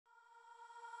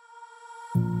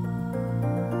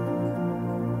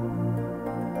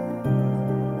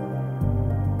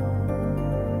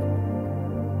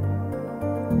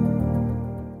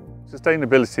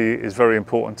Sustainability is very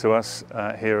important to us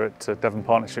here at Devon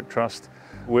Partnership Trust.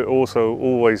 We're also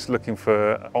always looking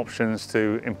for options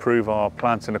to improve our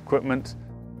plant and equipment.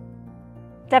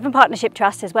 Devon Partnership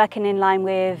Trust is working in line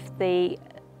with the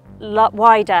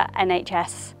wider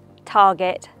NHS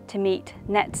target to meet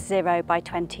net zero by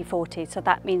 2040. So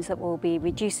that means that we'll be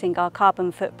reducing our carbon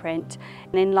footprint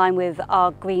in line with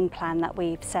our green plan that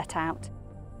we've set out.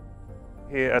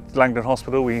 Here at Langdon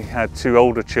Hospital we had two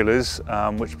older chillers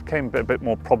which became a bit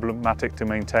more problematic to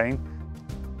maintain.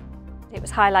 It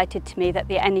was highlighted to me that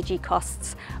the energy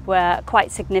costs were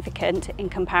quite significant in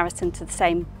comparison to the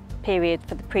same period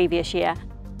for the previous year.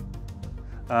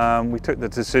 We took the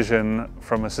decision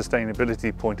from a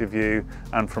sustainability point of view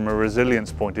and from a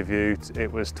resilience point of view. It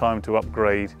was time to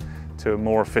upgrade to a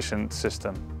more efficient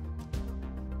system.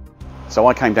 So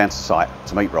I came down to site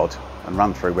to meet Rod and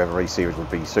run through whether E-Series would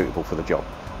be suitable for the job.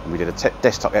 And we did a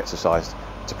desktop exercise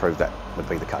to prove that would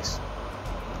be the case.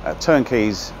 Turnkey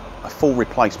is a full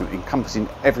replacement encompassing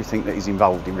everything that is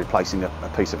involved in replacing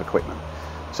a piece of equipment.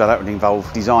 So that would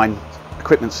involve design,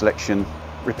 equipment selection,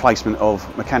 replacement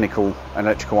of mechanical and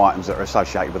electrical items that are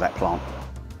associated with that plant.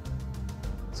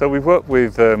 So we've worked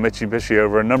with Mitsubishi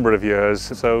over a number of years,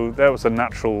 so that was a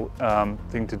natural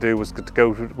thing to do, was to go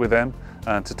with them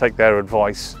and to take their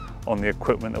advice on the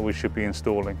equipment that we should be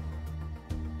installing.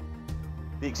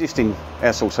 The existing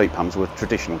air source heat pumps were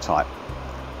traditional type.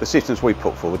 The systems we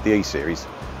put forward, the E-Series,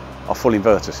 are full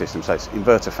inverter systems, so it's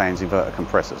inverter fans, inverter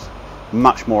compressors.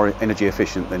 Much more energy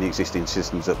efficient than the existing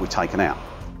systems that we've taken out.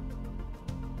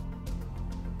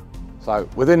 So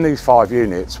within these 5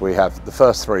 units we have the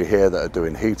first 3 here that are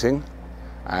doing heating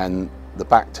and the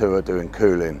back 2 are doing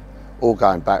cooling, all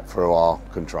going back through our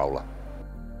controller.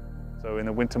 So in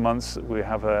the winter months we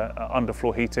have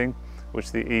underfloor heating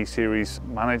which the E-Series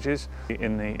manages.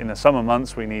 In the summer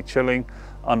months we need chilling,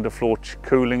 underfloor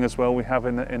cooling as well we have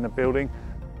in the building.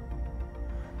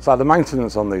 So the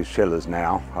maintenance on these chillers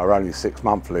now are only 6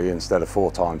 monthly instead of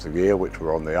 4 times a year, which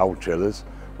were on the old chillers,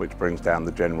 which brings down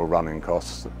the general running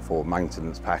costs for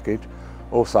maintenance package.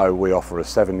 Also we offer a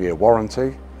 7-year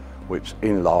warranty, which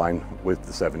in line with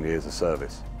the 7 years of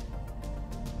service.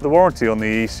 The warranty on the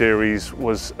E-Series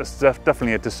was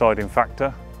definitely a deciding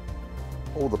factor.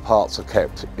 All the parts are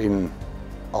kept in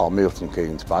our Milton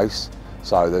Keynes base,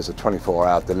 so there's a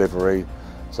 24-hour delivery,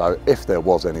 so if there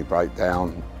was any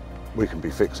breakdown, we can be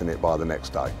fixing it by the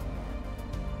next day.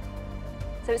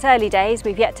 So it's early days,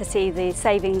 we've yet to see the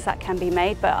savings that can be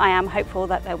made, but I am hopeful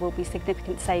that there will be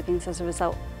significant savings as a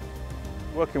result.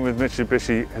 Working with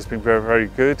Mitsubishi has been very, very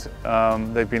good.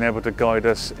 They've been able to guide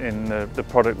us in the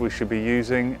product we should be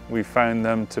using. We found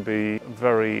them to be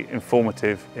very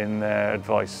informative in their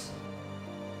advice.